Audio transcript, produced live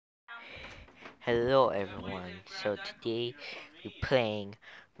Hello everyone. So today we're playing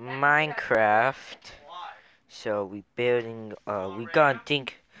Minecraft. So we building we gonna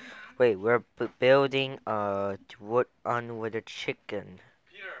think we're building wood unwithered chicken.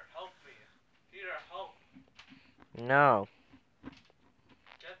 Peter, help me. Peter, help. No.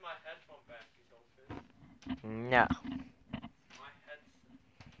 Get my headphone back, you doofus. No. My headset,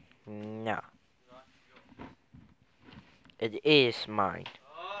 No. not yours. It is mine.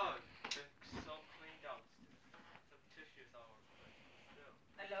 Oh, it's been so cleaned out still. Some tissues all over the place, but still.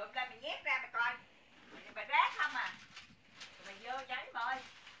 Mày lượm ra mày nhét ra mày coi. Mày rác không à? Mày vô giấy mời.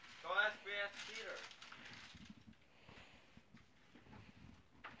 Go ask Peter.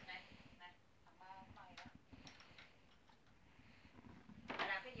 Nè, thằng ba mày đó. Mày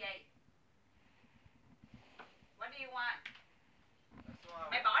làm cái gì? What do you want? That's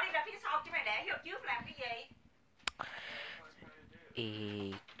what Mày bỏ đi ra phía sau chứ mày để vô trước làm cái gì? I'm trying to do.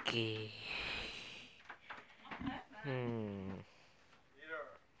 Peter,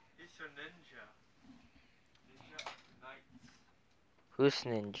 he's a ninja. Ninja of the night. Who's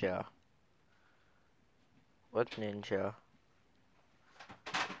ninja? What ninja?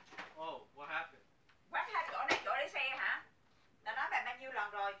 Oh, what happened? Quát hết chỗ này chỗ để xe hả? Tao nói mày bao nhiêu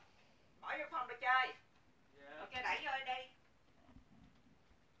lần rồi. Bỏ vô phòng mày chơi. Yeah. Ok đẩy vô đi.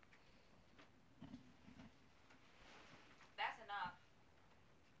 That's enough.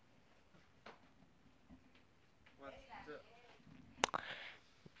 What's the...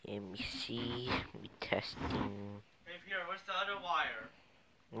 Let me see. We testing. Hey Peter, what's the other wire?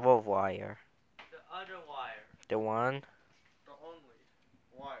 What wire? The other wire. The one? The only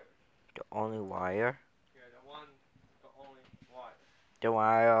wire. The only wire? Yeah, the only wire. The one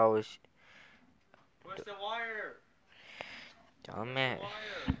I always Where's the wire? Damn Where's it. the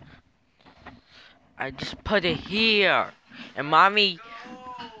wire? I just put it here. And mommy Go!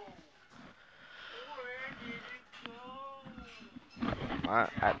 Where did it go? I,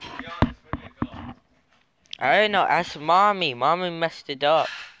 I, Be honest, where did it go? I don't know, ask mommy. Mommy messed it up.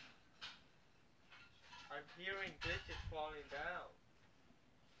 I'm hearing digits falling down.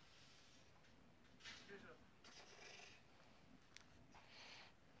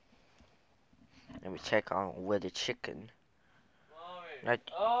 Let me check on with the chicken. Mommy. Like-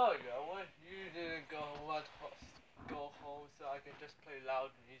 Oh, yeah, what you didn't go home so I can just play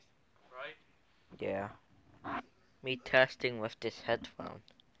loud music, right? Yeah. Me testing with this headphone.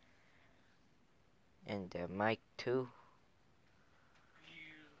 And the mic too.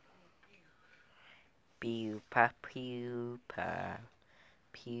 Pew pa pew pa.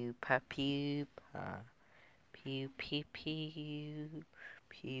 Pew pa pew pa. Pew pew pew.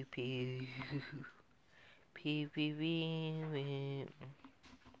 Pew pew. Pew pew pew.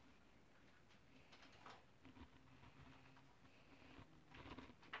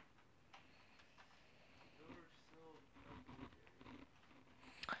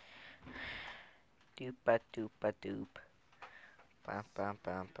 Doopa doopa doop. Bam bam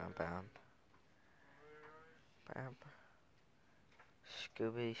bam bam bam. Bam.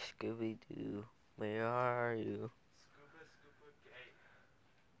 Scooby Scooby Doo, where are you? Scuba gay.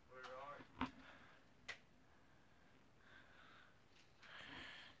 Where are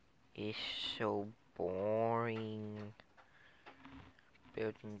you? It's so boring.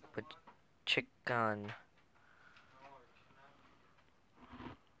 Building with chicken.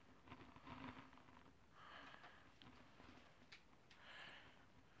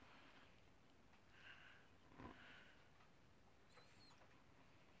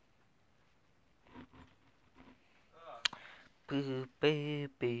 Boo boo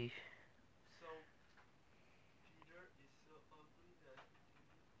boo. So, Peter is so ugly that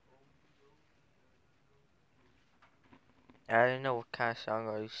I don't know what kind of song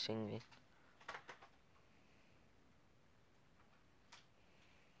are you singing.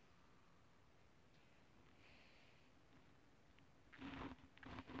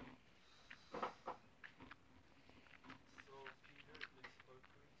 Peter is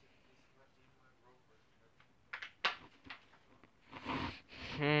ugly that he's not in my rover.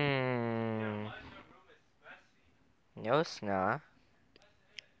 Yeah, why is your room is messy? No, it's not.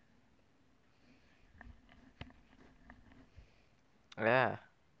 Yeah.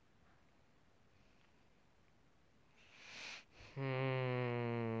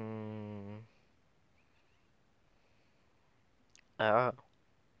 Oh.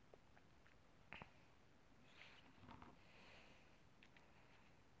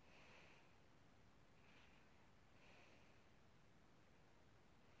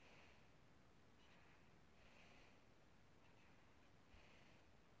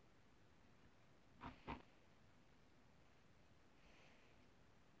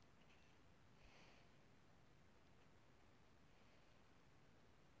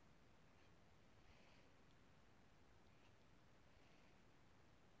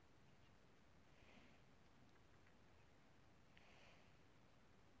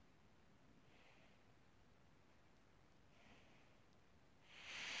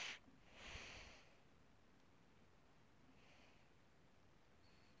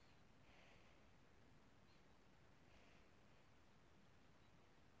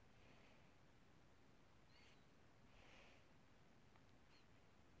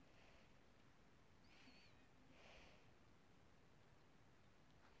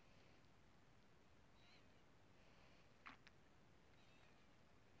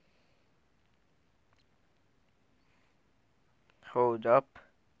 Hold up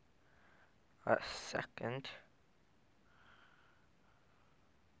a second.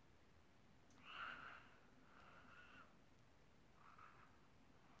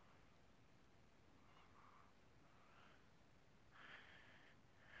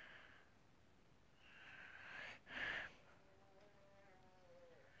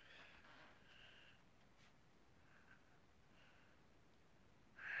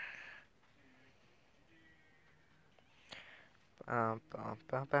 Bum, bum,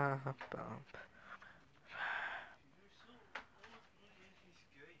 bum, bum, bum.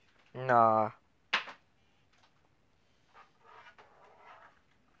 Nah.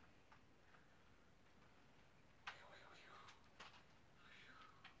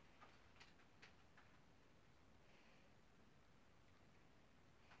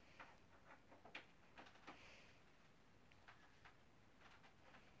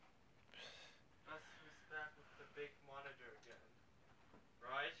 That's who's back with the big monitor again.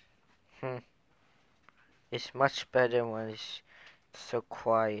 Right? It's much better when it's so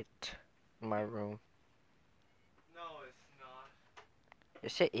quiet in my room. No, it's not.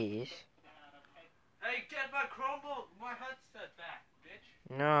 Yes, it is. Hey, get my Chromebook, my headset back,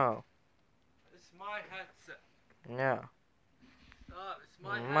 bitch. No. It's my headset. No. Stop, it's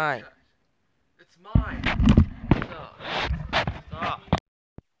my Mine. headset. It's mine. Stop. Stop.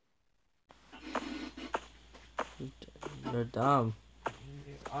 You're dumb.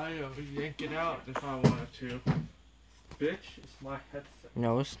 I would yank it out if I wanted to. Bitch, it's my headset.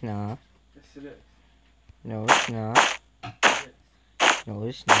 No, it's not. Yes, it is. No, it's not. It is. No,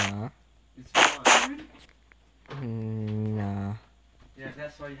 it's not. It's mine. Nah. Yeah,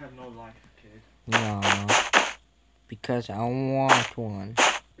 that's why you have no life, kid. No. Because I want one.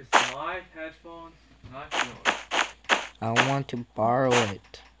 It's my headphones, not yours. I want to borrow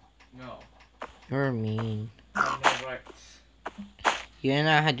it. No. You're mean. I have no rights. You don't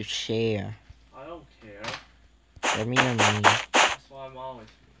know how to share. I don't care. That means you're mean. That's why I'm always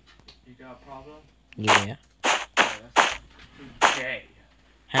mean. You got a problem? Yeah. Yeah, that's gay.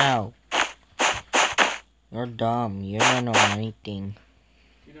 How? You're dumb. You don't know anything.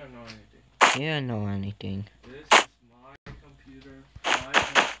 You don't know anything. You don't know anything. This is my computer, my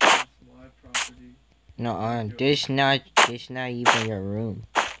headphones, my property. No, this not even your room.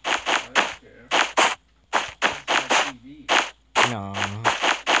 I don't care. It's my TV. No.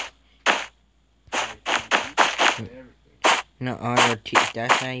 My TV. Everything. No,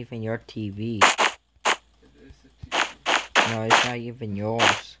 that's not even your TV. It is a TV. No, it's not even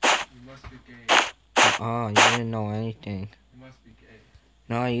yours. You must be gay. You didn't know anything. You must be gay.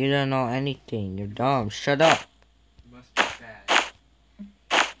 No, you don't know anything. You're dumb. Shut up. You must be sad.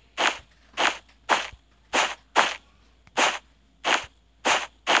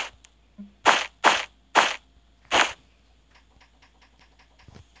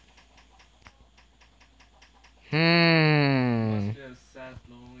 You must be a sad,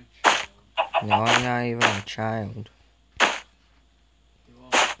 lonely child. No, I'm not even a child. You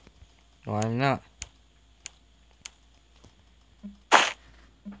are. No, I'm not.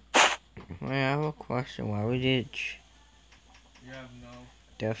 Wait, I have a question. Why we did You have no.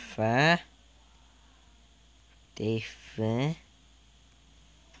 the fa? The fa?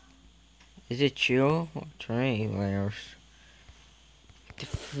 Is it you or three layers? The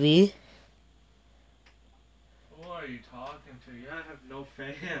fa? Who are you talking to? You have no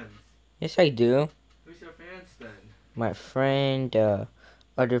fans. Yes, I do. Who's your fans then? My friend,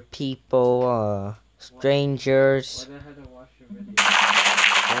 other people, strangers. Why the hell to watch your video?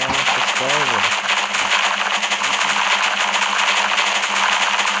 They want subscribers.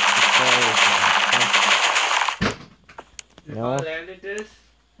 If No. I landed this,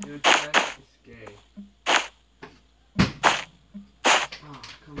 you would think it's gay. Oh,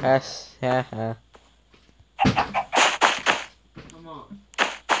 come on. Yes, haha. Come on.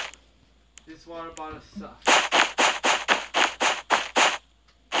 This water bottle sucks.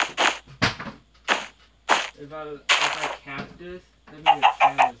 If I cap this, that means your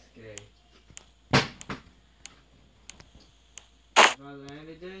channel is gay. If I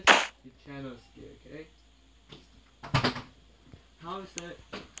landed this, your channel is gay, okay? How is that?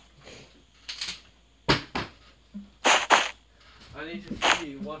 I need to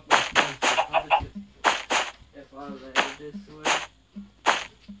see what my friends do. How does it? If I landed this way,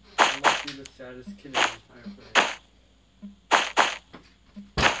 I must be the saddest kid in the entire planet.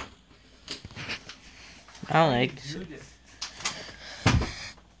 I don't like this. Do this.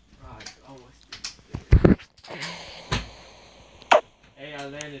 Right, always do this. Hey, I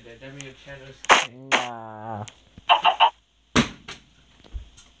landed it. That means your channel is gay. Nah.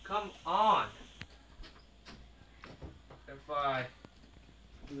 Come on. If I I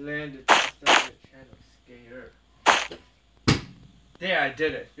landed this time, your channel skater. There, I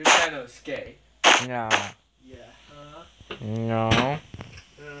did it. Your channel is skate. No. Yeah. No.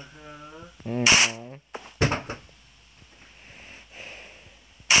 No.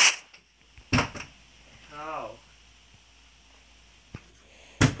 How?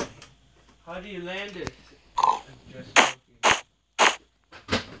 How do you land it? I'm just joking.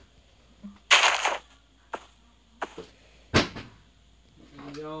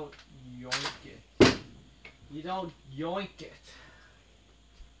 You don't yoink it. You don't yoink it.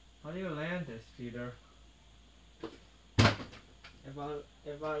 How do you land this, Peter?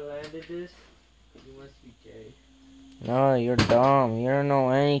 If I landed this, you must be gay. No, you're dumb. You don't know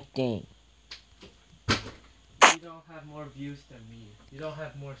anything. You don't have more views than me. You don't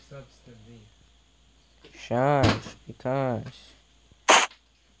have more subs than me. Shush, because.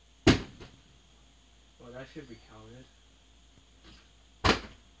 Well, that should be counted.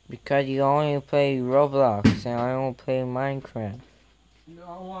 Because you only play Roblox and I only play Minecraft.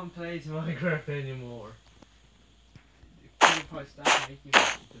 No one plays Minecraft anymore. PewDiePie stopped making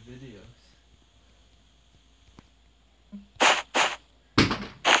the videos.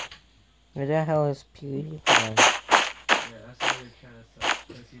 Who the hell is PewDiePie? Yeah, that's why your channel sucks.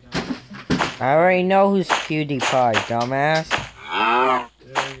 Because you don't. I already know who's PewDiePie, dumbass.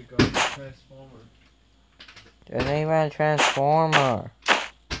 There you go, Transformer. There's not even a Transformer.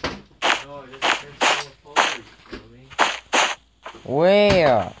 No, just Transformer Polar, you dummy.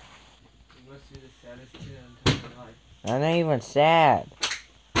 Where? You must be the saddest kid in your entire life. I'm not even sad.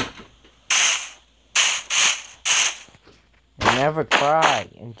 I never cry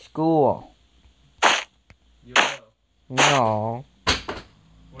in school. You will. No.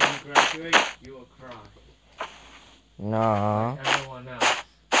 When you graduate, you will cry. No. Like everyone else.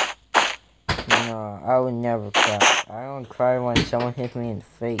 No, I would never cry. I don't cry when someone hits me in the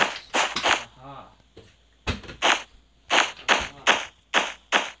face. Aha.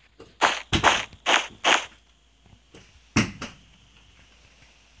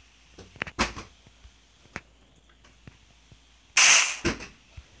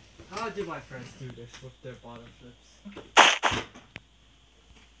 How do my friends do this with their bottom flips?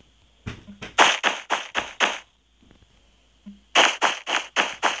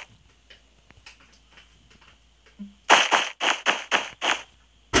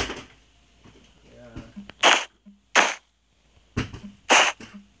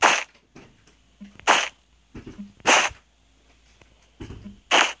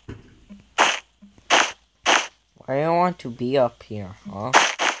 I don't want to be up here, huh?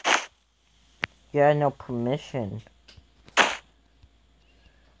 You had no permission.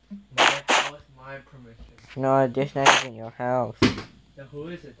 My house, my permission. No, this not even your house. Now who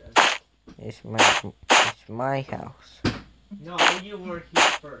is it then? It's my house. No, you were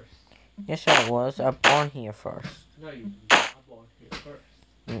here first. Yes, I was. I born here first. No, you didn't. I born here first.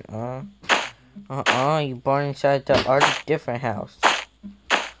 You born inside the other different house.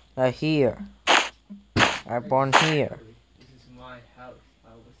 Here. I born here. Exactly. This is my house.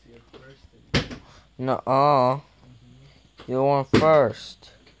 I was here first. You born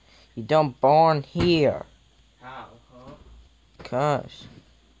first. You don't born here. How, huh? Cause.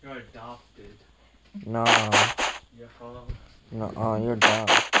 You're adopted. No. You're home. You're dumb.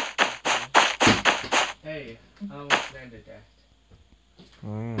 Hey, I almost landed that.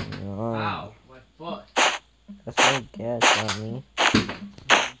 No. Ow, my foot. That's what I guess, dummy. You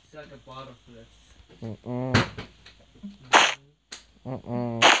suck at bottom flips.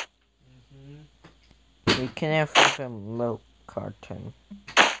 You can have a milk carton.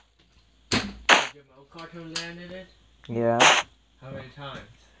 Did your milk carton landed it? Yeah. How many times?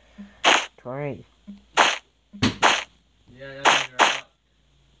 20. Yeah, that means you're out.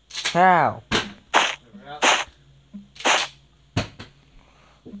 How? You're out.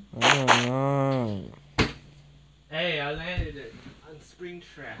 Hey, I landed it on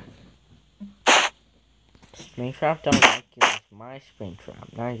Springtrap. Springtrap don't like you. It's my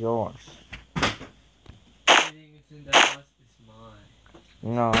Springtrap, not yours. Everything is in the house is mine.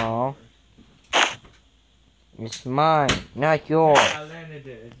 No. It's mine, not yours. Hey, I landed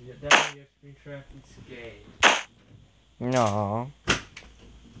it. That means your Springtrap is gay. No.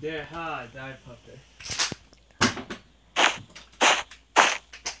 There, ha, die puppet.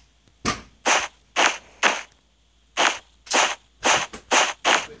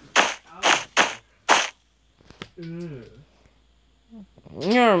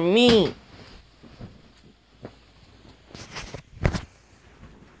 You're mean.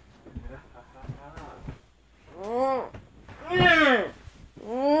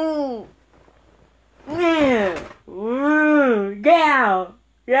 now.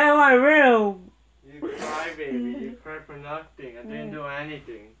 Get my room. You cry, baby. You cry for nothing. I didn't do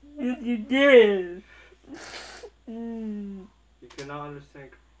anything. Yes, you did. You cannot understand.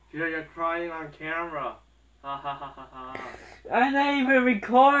 You're crying on camera. Ha ha ha ha ha. I'm not even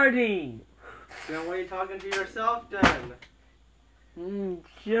recording. Then why are you talking to yourself then?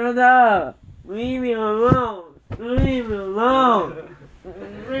 Shut up. Leave me alone. Leave me alone.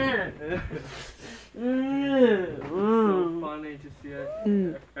 It's so funny to see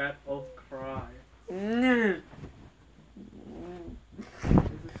a fat old cry. This is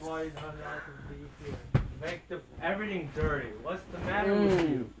why you're not allowed to be here. Make everything dirty. What's the matter with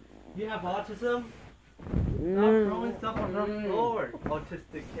you? You have autism? Stop throwing stuff on the floor,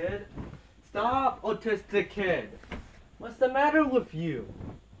 autistic kid. Stop, autistic kid. What's the matter with you?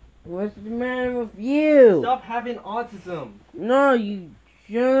 What's the matter with you? Stop having autism. No, you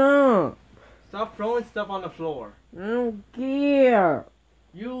shut up. Stop throwing stuff on the floor. I don't care.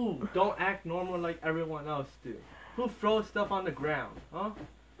 You don't act normal like everyone else do. Who throws stuff on the ground, huh?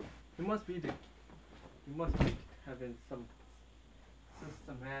 You must be having some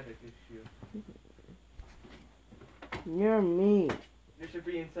systematic issue. You're me. You should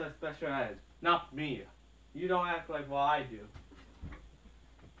be into special ed, not me. You don't act like what I do.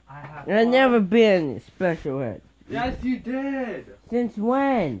 I've never been in special ed. Yes, you did. Since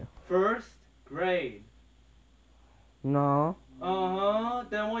when? First grade. No.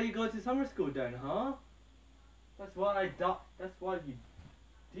 Then why you go to summer school then, huh? That's what I thought. That's what you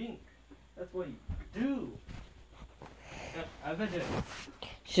think. That's what you do. Evidence.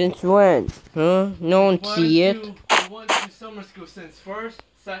 Since when? Huh? No one see it. You went to summer school since first,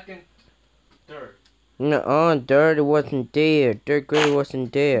 second, third. No, third wasn't there. Third grade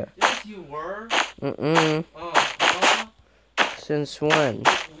wasn't there. Yes, you were. Since when?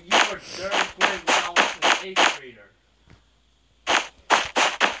 You were third grade when I was an 8th grader.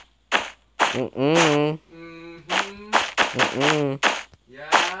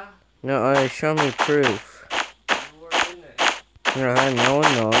 Yeah. No, show me proof. You were in it. No.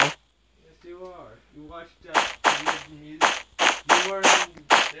 Yes, you are. You watched music. You were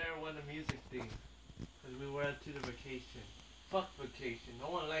there when the music thing. Because we went to the vacation. Fuck vacation. No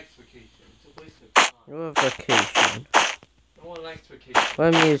one likes vacation. It's a waste of time. What vacation? No one likes vacation.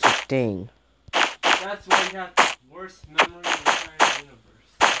 What music thing? That's why you have the worst memory in the entire universe.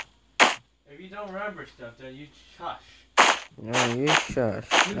 If you don't remember stuff, then you shush. No, you shush.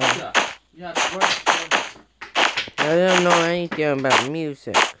 You shush. You have the worst memory. I don't know anything about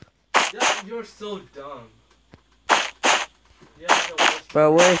music. Yeah, you're so dumb. You have the worst But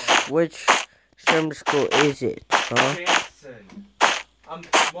memory. which summer school is it? Huh? Jansen. I'm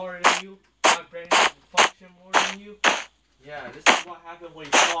smarter than you. My brain function more than you. Yeah, this is what happened when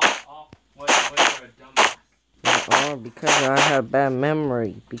you fall off when you're a dumbass. Because I have bad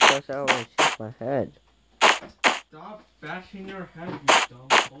memory. Because I always hit my head. Stop bashing your head, you dumb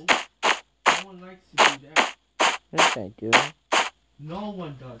hoe. No one likes to do that. Yes, I do. No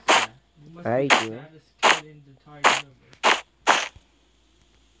one does that. You must I be the do. saddest kid in the entire universe.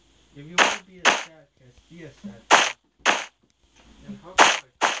 If you want to be a sad kid, be a sad kid. And how come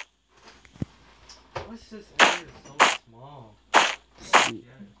what's this area so small?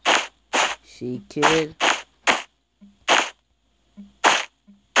 See, kid?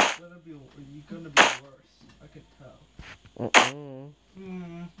 You're gonna be worse. I can tell. You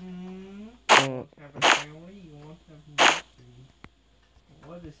won't have a family, you won't have nothing.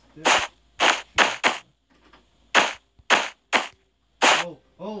 What is this?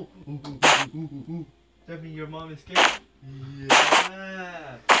 Oh! That means your mom is scared?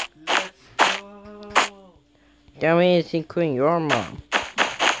 Yeah! Let's go! That means including your mom. I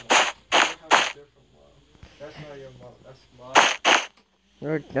have a different mom. That's not your mom, that's mine.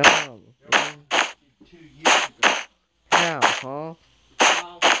 You're dumb. Your mom 2 years ago. How, huh?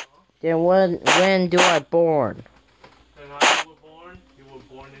 How, huh? Then when do I born? Then how you were born? You were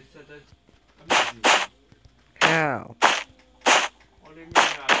born instead of music. How? What do you mean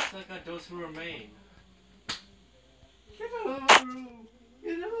now? It's like those who remain. Get over the room!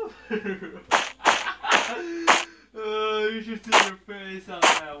 Get over the room! You should see your face on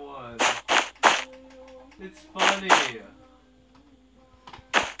that one. It's funny.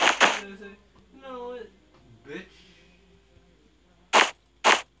 No, bitch.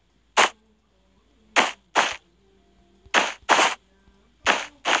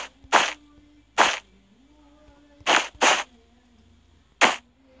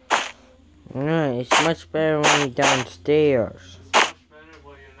 It's much better when you're downstairs. It's much better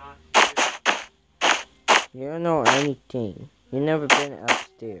when you're not here. You don't know anything. You never been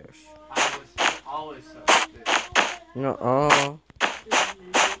upstairs. I was always upstairs. No.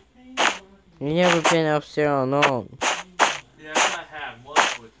 You never been upstairs alone. Yes, I have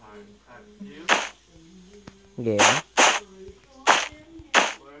multiple times. Have you? Yeah.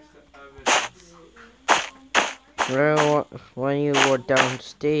 Where's the evidence? When you were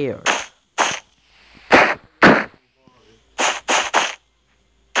downstairs.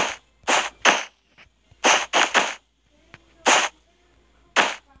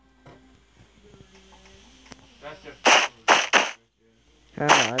 That's your phone.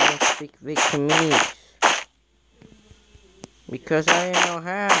 I don't speak Vietnamese. Because I didn't know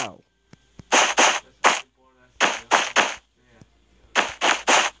how.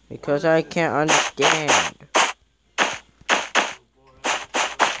 Because I can't understand.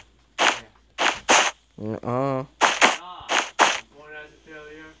 Born as a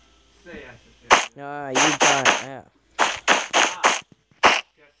failure, stay as a failure. Nah, you got an F.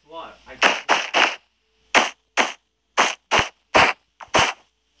 Guess what? I got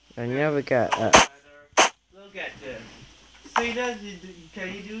I never got so F. better. Look at this. See this?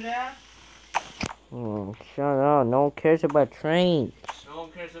 Can you do that? Oh, shut up. No one cares about trains. No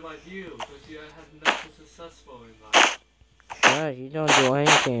one cares about you because you have nothing successful in life. Shut up. You don't do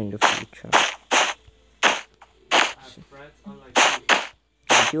anything in the future. I have friends unlike you.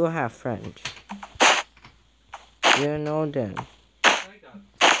 I do have friends. You don't know them. Chica,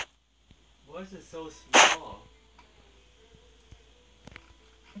 why is it so small?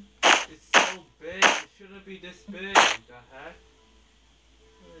 It's so big. It shouldn't be this big. The heck?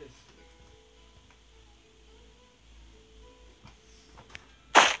 What is it?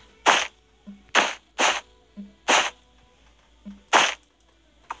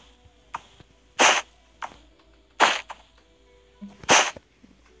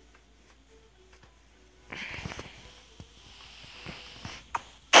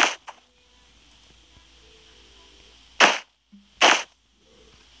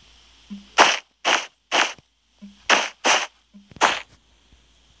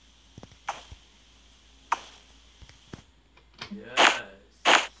 Yes.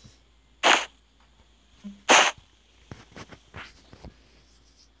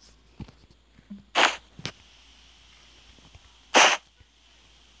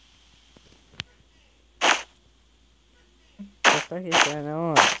 What the fuck is going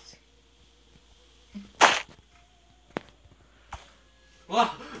on? What?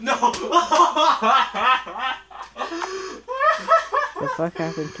 No! The fuck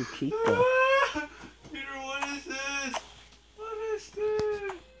happened to Chica? Peter, what is this? What is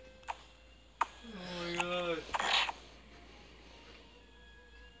this? Oh my god.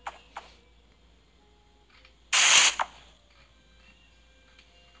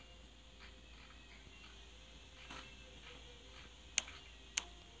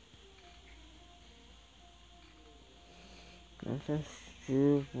 That's so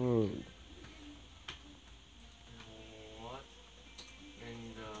stupid. What in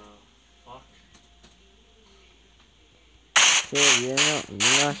the fuck? Kid, you're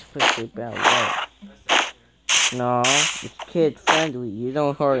not supposed to be bad way. That's not fair. No, it's kid friendly. You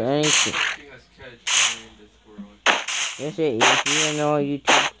don't hurt anything. Everything is kids in this world. Yes, it is. You don't know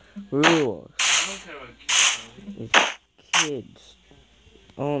YouTube rules. I don't care about kids, really. It's kids.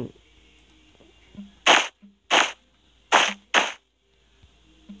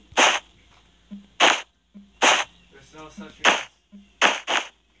 There's no such thing as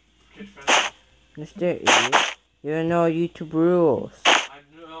kid friendly. Yes, there is. You don't know YouTube rules. I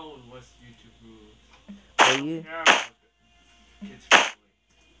know what's YouTube rules. But I don't you, care about kids friendly.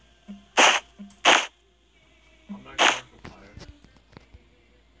 I'm not Markiplier.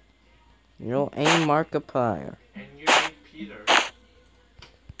 you ain't Markiplier. And you ain't Peter.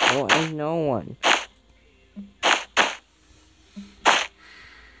 You ain't no one.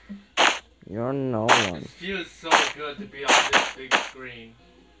 You're no one. It feels so good to be on this big screen.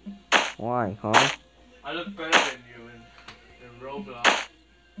 Why, huh? I look better than you in Roblox.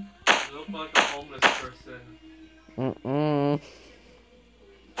 You look like a homeless person.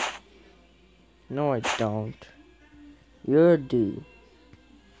 No, I don't. You do.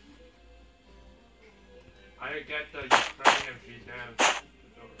 I get the Ukrainian Vietnam.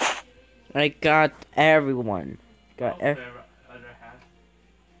 I got everyone. Other hat.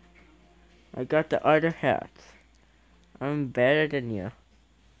 I got the other hat. I'm better than you.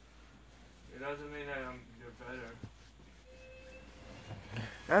 It doesn't mean that you're better.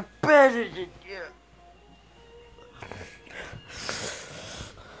 I'm better than you.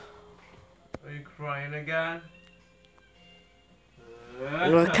 Are you crying again?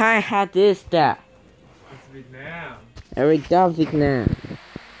 What kind of hat is that? It's Vietnam. Eric Vietnam.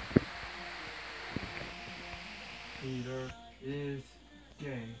 Peter is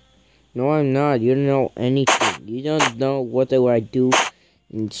gay. No, I'm not. You don't know anything. You don't know what do I do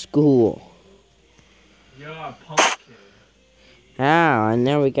in school. You're a pumpkin. How? I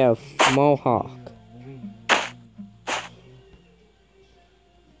never got a mohawk.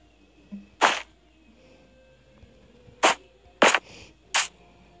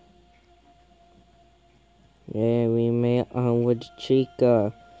 Yeah, we made with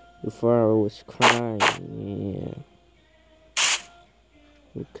Chica before I was crying. Yeah.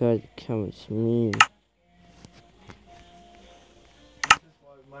 Because it comes mean. This is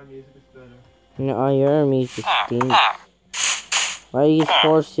why my music is better. No, your music stinks. Why are these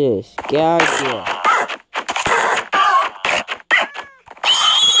horses? Get out of here.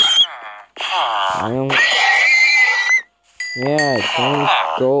 I don't... Yeah, don't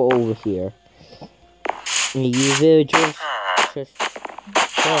go over here. And you villagers, just,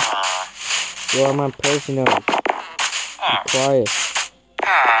 you are my prisoners. Be quiet.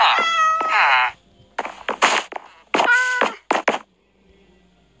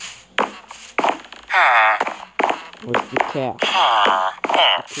 Where's the cat?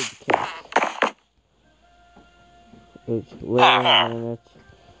 The cat. It's wait a minute.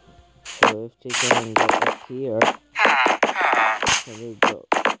 So if they can go up here, then they go.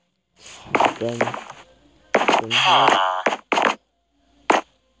 Then here.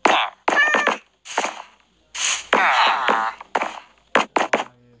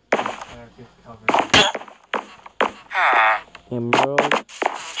 Emerald.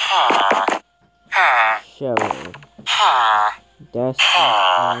 Shovel. That's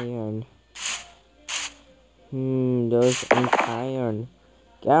iron. Those ain't iron.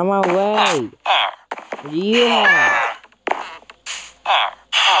 Get out of my way! What do you have?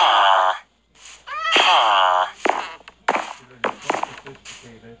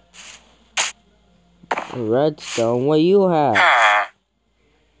 Redstone, what do you have?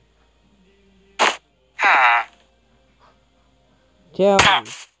 Tell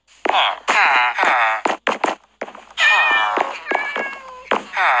me.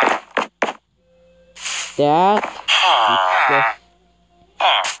 That?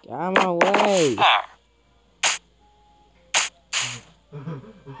 Get out of my way!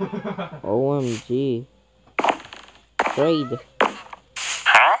 OMG. Trade.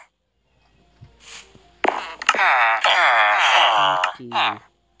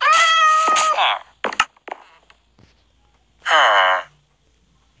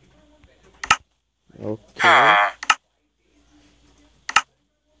 Okay.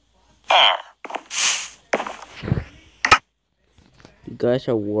 You guys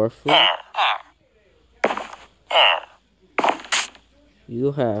are worthless.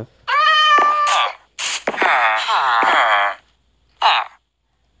 You have.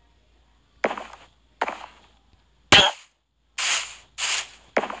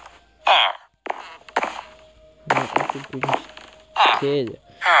 Kid.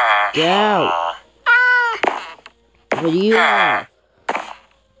 Get out! What do you have?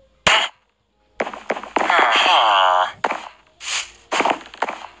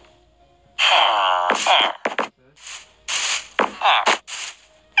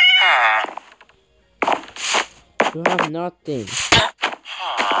 You have nothing.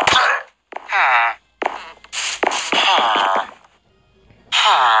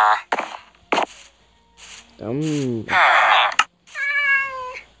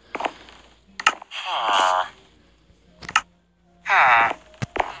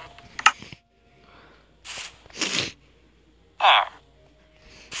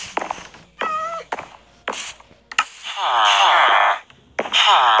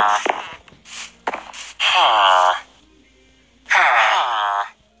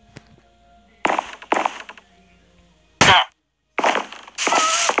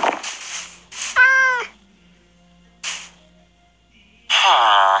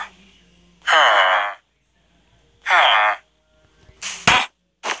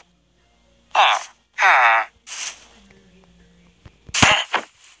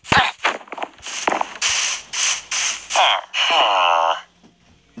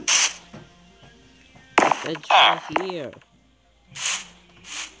 It's right here.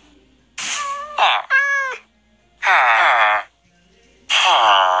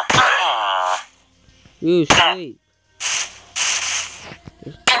 You sleep.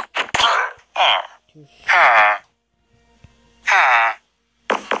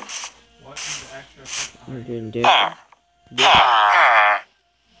 You're doing that.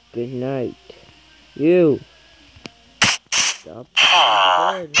 Good night. You. Stop.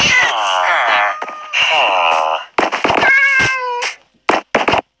 Bad.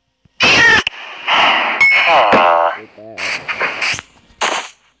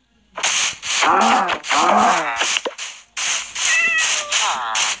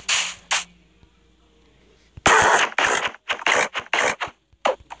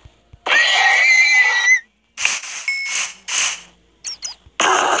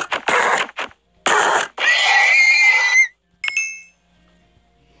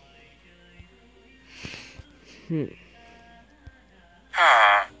 Let's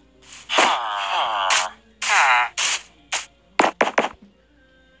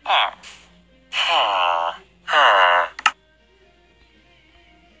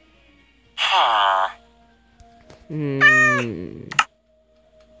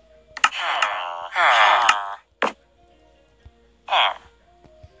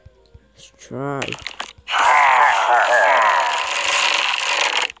try.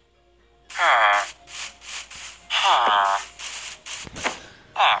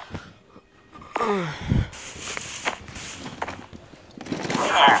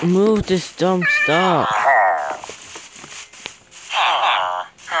 Move this dumb stuff.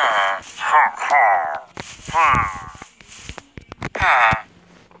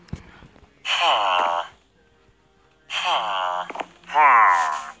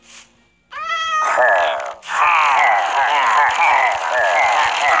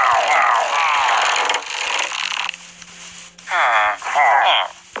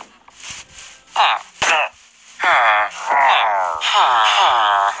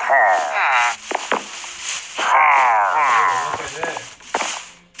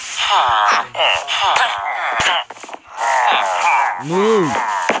 Move.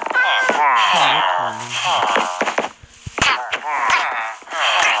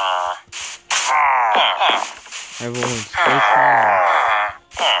 Everyone,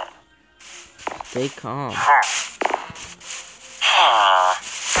 stay calm. Stay calm.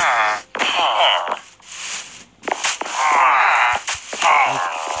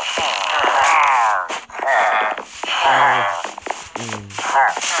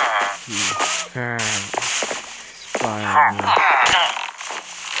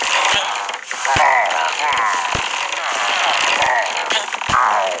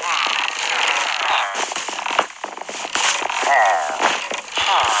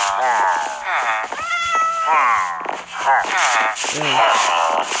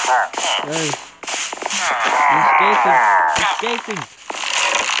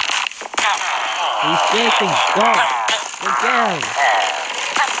 He's escaping. Go. Again.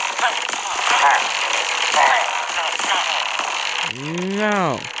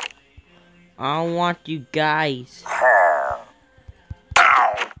 No. I don't want you guys. I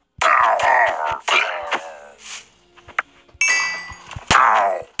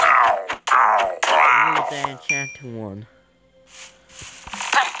need the enchanted one.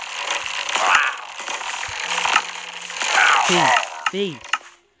 Peace.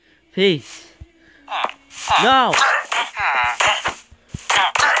 Peace. No!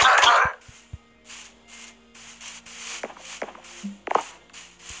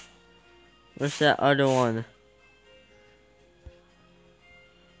 Where's that other one?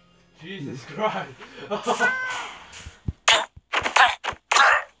 Jesus Christ.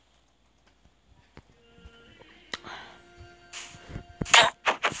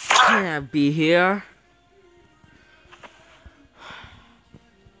 Can I be here?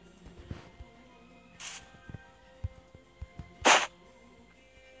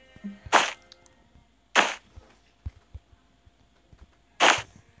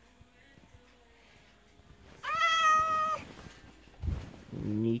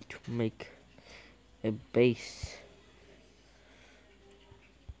 Need to make a base.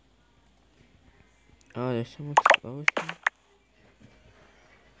 Oh, there's some explosion.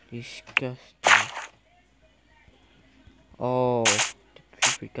 Disgusting. Oh, the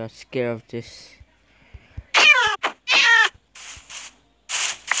creeper got scared of this.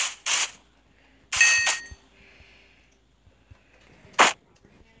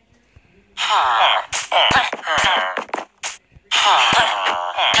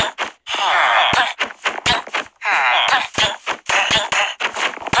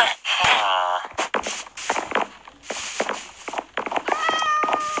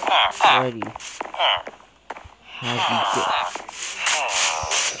 Ready. How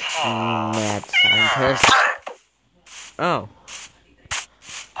do you mad scientist? Oh.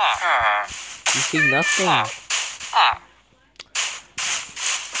 You see nothing.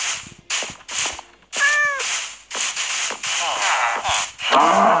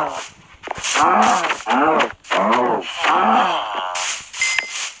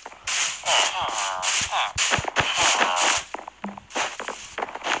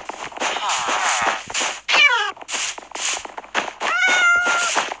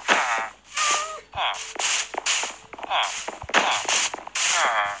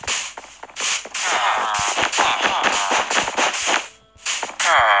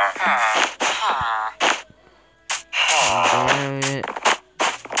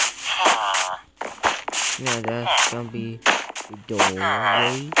 Yeah, that's gonna be the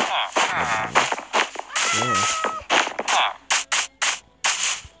doorway. Yeah.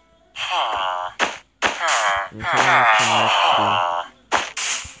 And try to connect to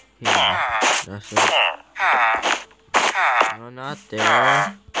here. That's it. No, not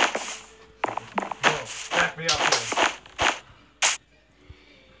there. No, back me up here.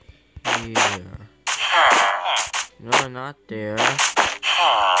 Here. No, not there. No.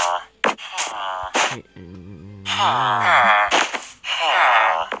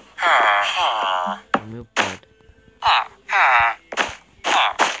 Move that.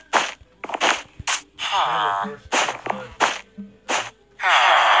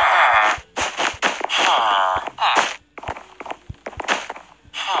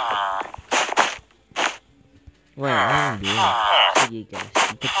 Well, I'm doing it. See you guys.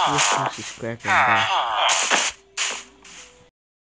 But please subscribe and bye.